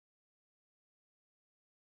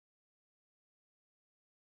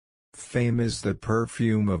fame is the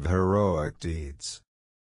perfume of heroic deeds.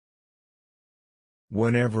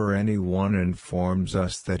 Whenever anyone informs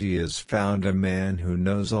us that he has found a man who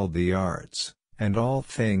knows all the arts, and all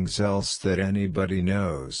things else that anybody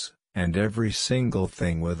knows, and every single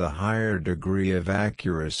thing with a higher degree of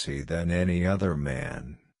accuracy than any other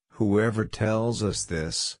man, whoever tells us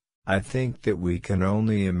this, I think that we can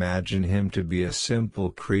only imagine him to be a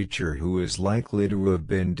simple creature who is likely to have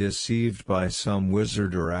been deceived by some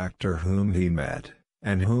wizard or actor whom he met,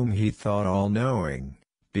 and whom he thought all-knowing,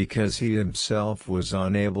 because he himself was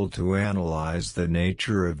unable to analyze the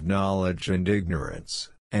nature of knowledge and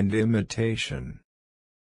ignorance, and imitation.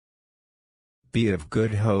 Be of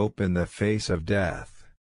good hope in the face of death.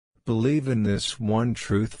 Believe in this one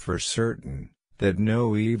truth for certain, that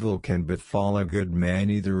no evil can befall a good man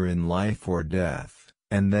either in life or death,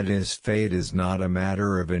 and that his fate is not a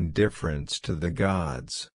matter of indifference to the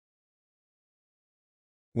gods.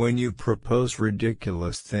 When you propose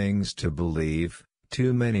ridiculous things to believe,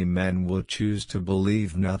 too many men will choose to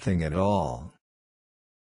believe nothing at all.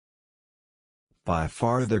 By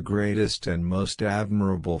far the greatest and most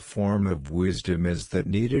admirable form of wisdom is that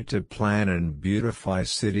needed to plan and beautify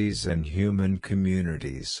cities and human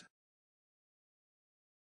communities.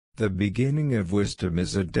 The beginning of wisdom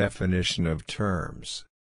is a definition of terms.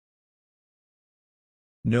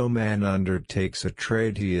 No man undertakes a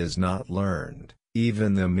trade he has not learned,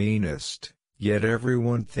 even the meanest, yet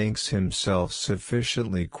everyone thinks himself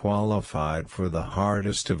sufficiently qualified for the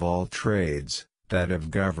hardest of all trades, that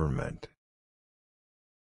of government.